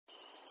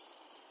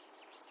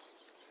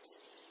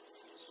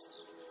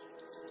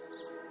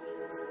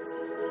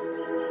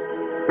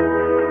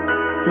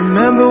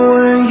Remember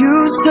when you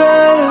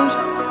said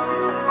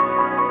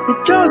it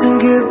doesn't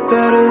get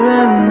better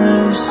than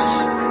this?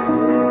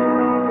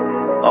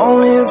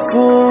 Only a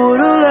fool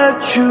would've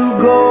let you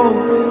go.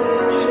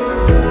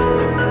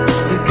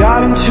 You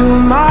got into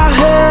my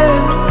head.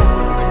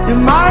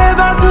 Am I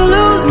about to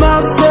lose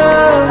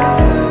myself?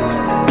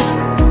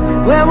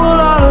 When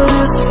will all of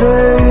this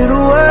fade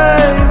away?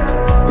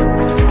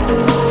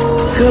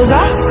 'Cause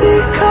I see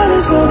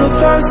colors for the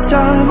first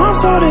time. I'm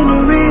starting to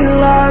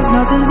realize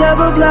nothing's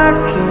ever black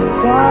and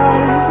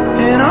white.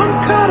 And I'm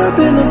caught up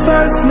in the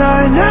first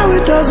night. Now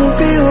it doesn't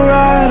feel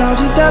right. I'll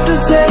just have to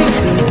say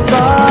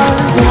goodbye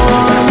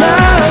one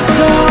last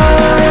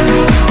time.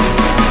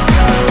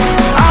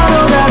 I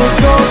know that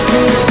it's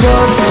hopeless,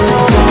 but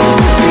we'll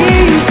be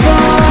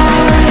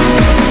fine.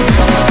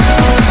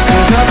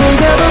 'Cause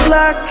nothing's ever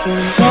black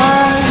and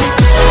white.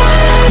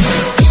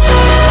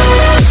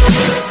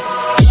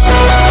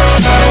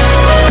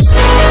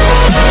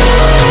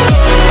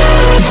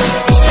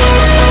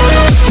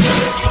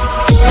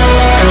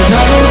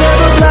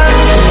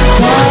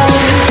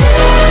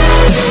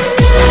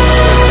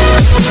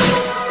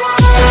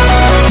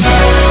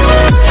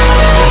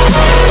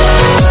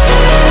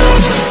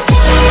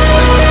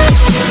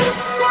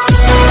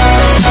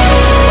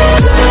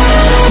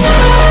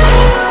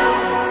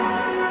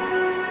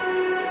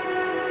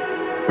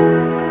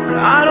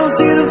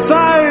 See the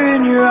fire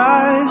in your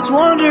eyes,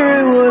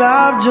 wondering what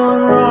I've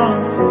done wrong.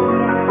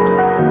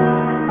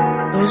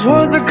 Those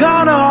words are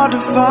kinda hard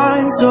to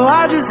find, so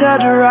I just had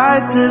to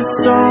write this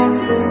song.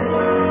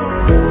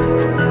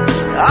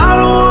 I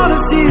don't wanna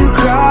see you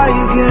cry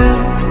again,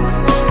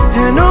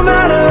 and no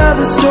matter how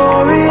the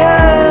story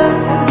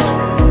ends,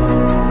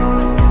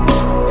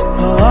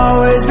 I'll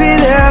always be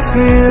there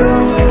for you.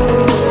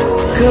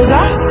 'Cause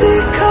I see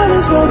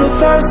colors for the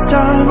first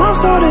time. I'm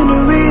starting to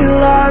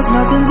realize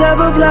nothing's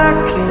ever black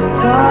and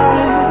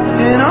white.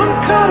 And I'm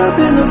caught up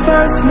in the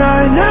first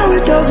night. Now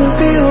it doesn't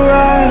feel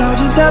right. I'll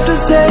just have to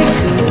say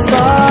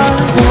goodbye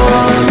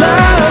one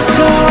last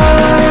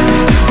time.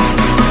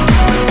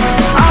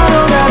 I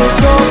know that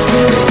it's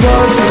hopeless,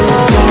 but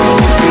we'll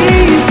be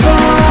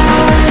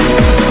fine.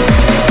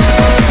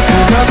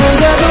 'Cause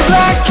nothing's ever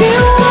black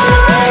and white.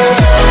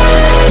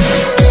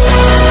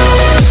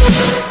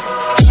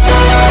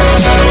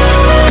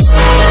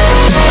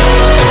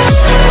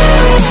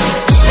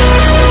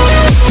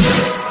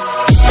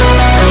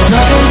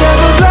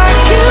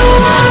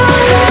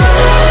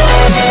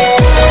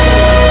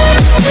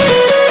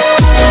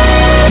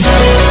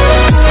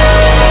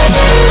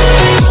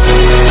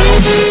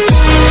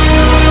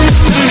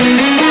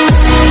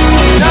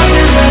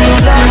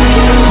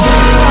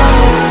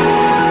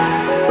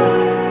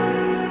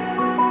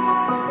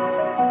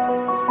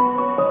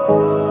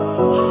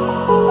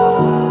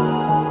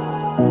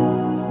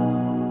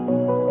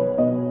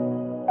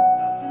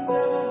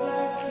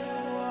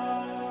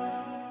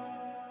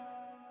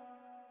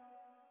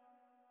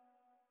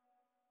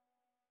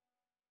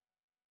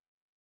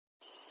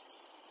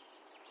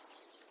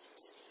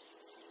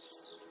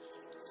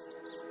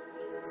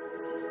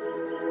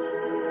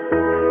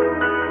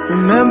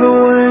 Remember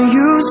when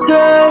you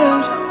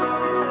said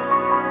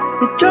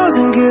it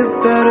doesn't get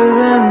better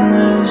than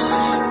this?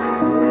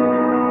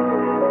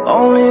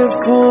 Only a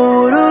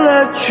fool would've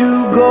let you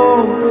go.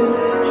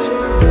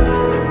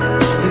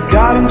 You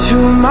got into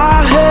my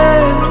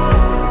head.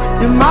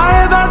 Am I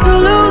about to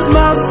lose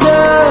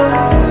myself?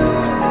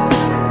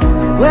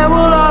 When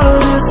will all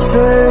of this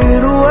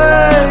fade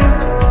away?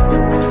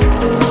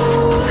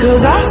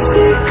 'Cause I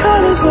see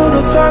colors for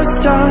the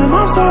first time.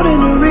 I'm starting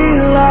to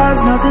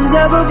realize nothing's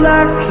ever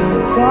black and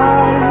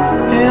white.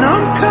 And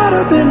I'm caught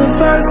up in the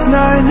first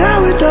night. Now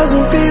it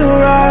doesn't feel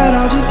right.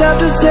 I'll just have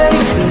to say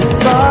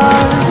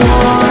goodbye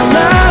one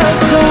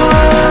last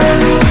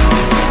time.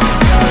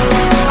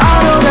 I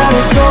know that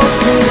it's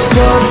hopeless,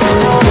 but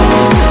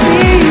we'll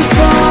be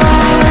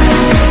fine.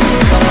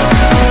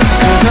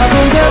 'Cause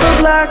nothing's ever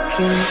black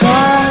and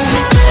white.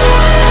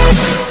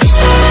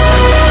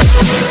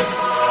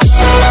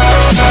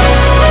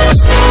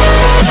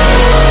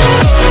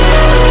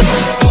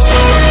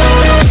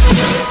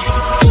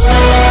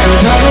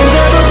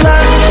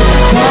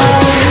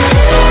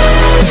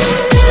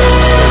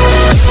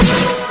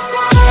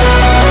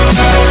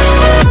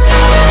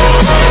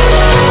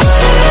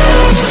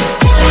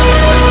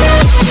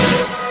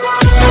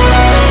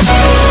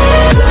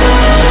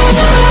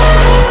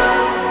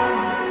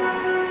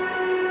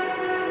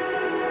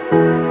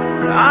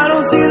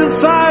 See the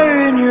fire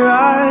in your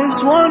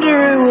eyes,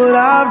 wondering what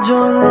I've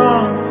done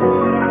wrong.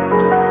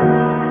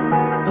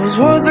 Those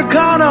words are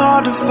kinda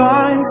hard to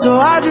find, so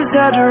I just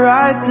had to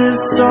write this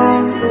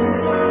song.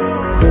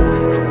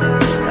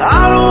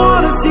 I don't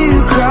wanna see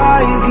you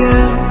cry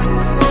again,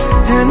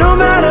 and no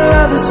matter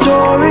how the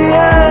story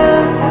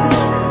ends,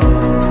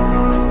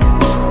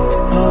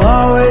 I'll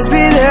always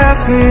be there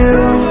for you.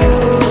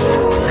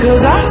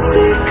 'Cause I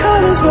see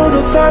colors for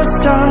the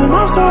first time.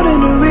 I'm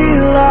starting to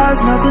realize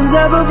nothing's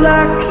ever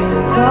black and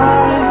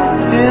white.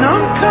 And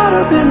I'm caught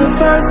up up in the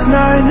first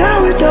night,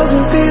 now it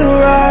doesn't feel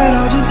right.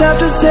 I'll just have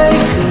to say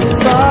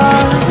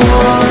goodbye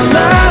one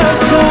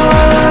last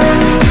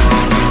time.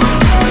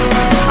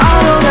 I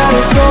know that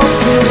it's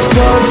hopeless,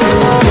 but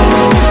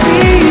we'll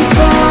be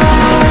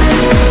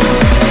fine.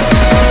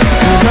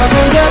 'Cause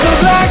nothing's ever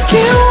black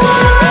and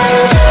white.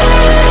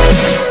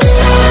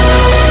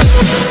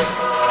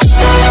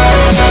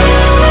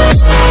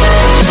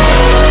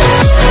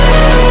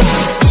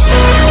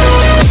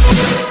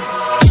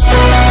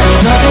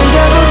 Nothing's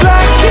ever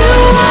black and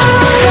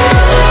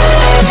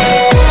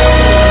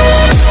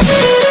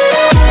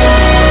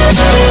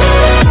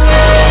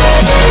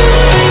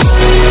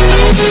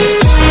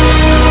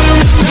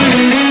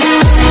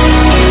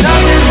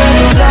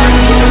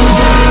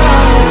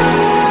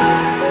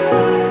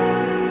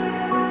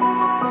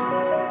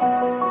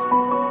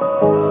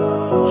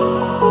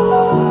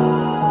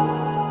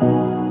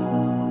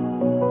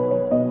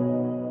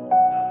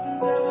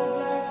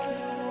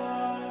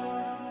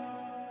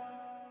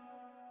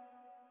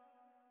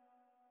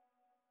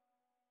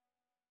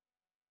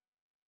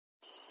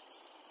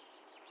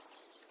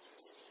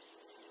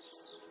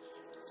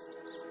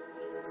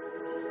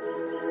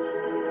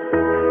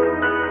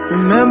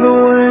remember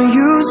when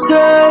you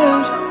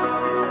said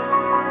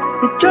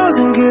it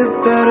doesn't get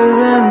better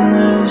than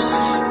this?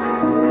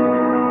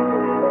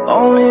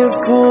 Only a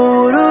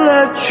fool would've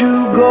let you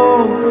go.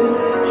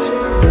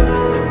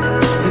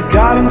 You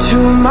got into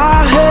my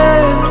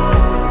head.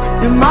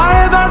 Am I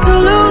about to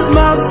lose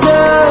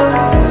myself?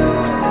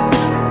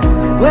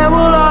 When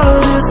will all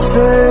of this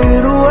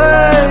fade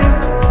away?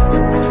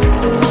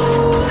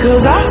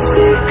 'Cause I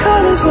see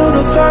colors for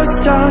the first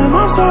time.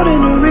 I'm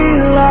starting to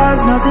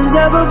realize nothing's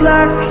ever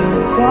black and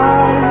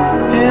white.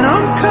 And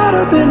I'm caught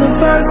up in the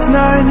first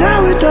night, now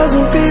it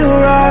doesn't feel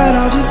right.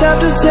 I'll just have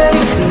to say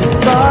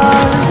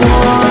goodbye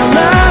one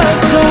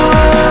last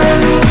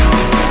time.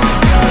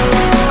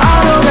 I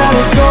know that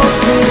it's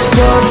hopeless,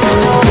 but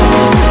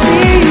we'll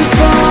be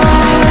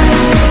fine.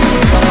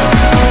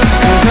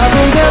 'Cause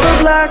nothing's ever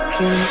black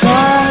and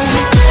white.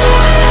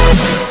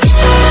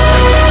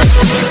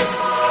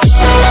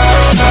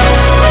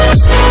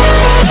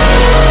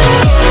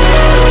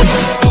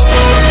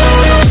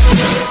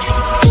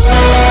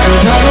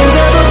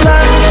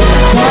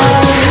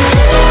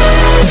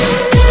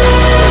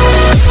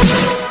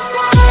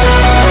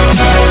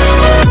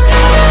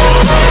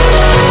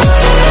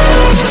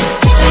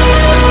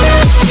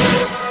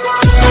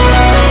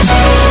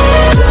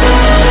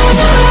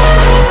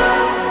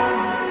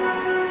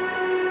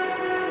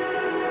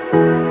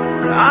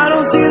 I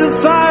don't see the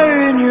fire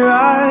in your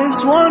eyes,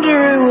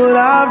 wondering what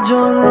I've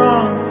done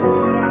wrong.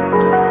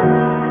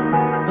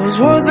 Those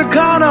words are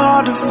kinda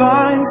hard to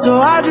find, so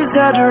I just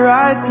had to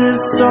write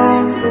this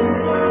song.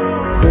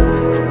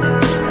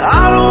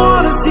 I don't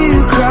wanna see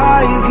you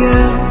cry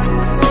again,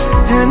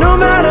 and no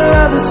matter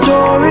how the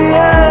story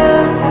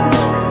ends,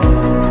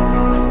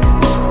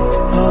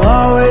 I'll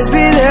always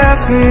be there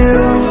for you.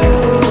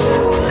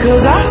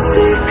 'Cause I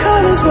see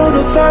colors for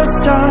the first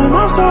time.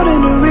 I'm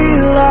starting to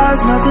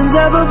realize nothing's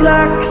ever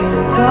black and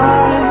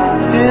white.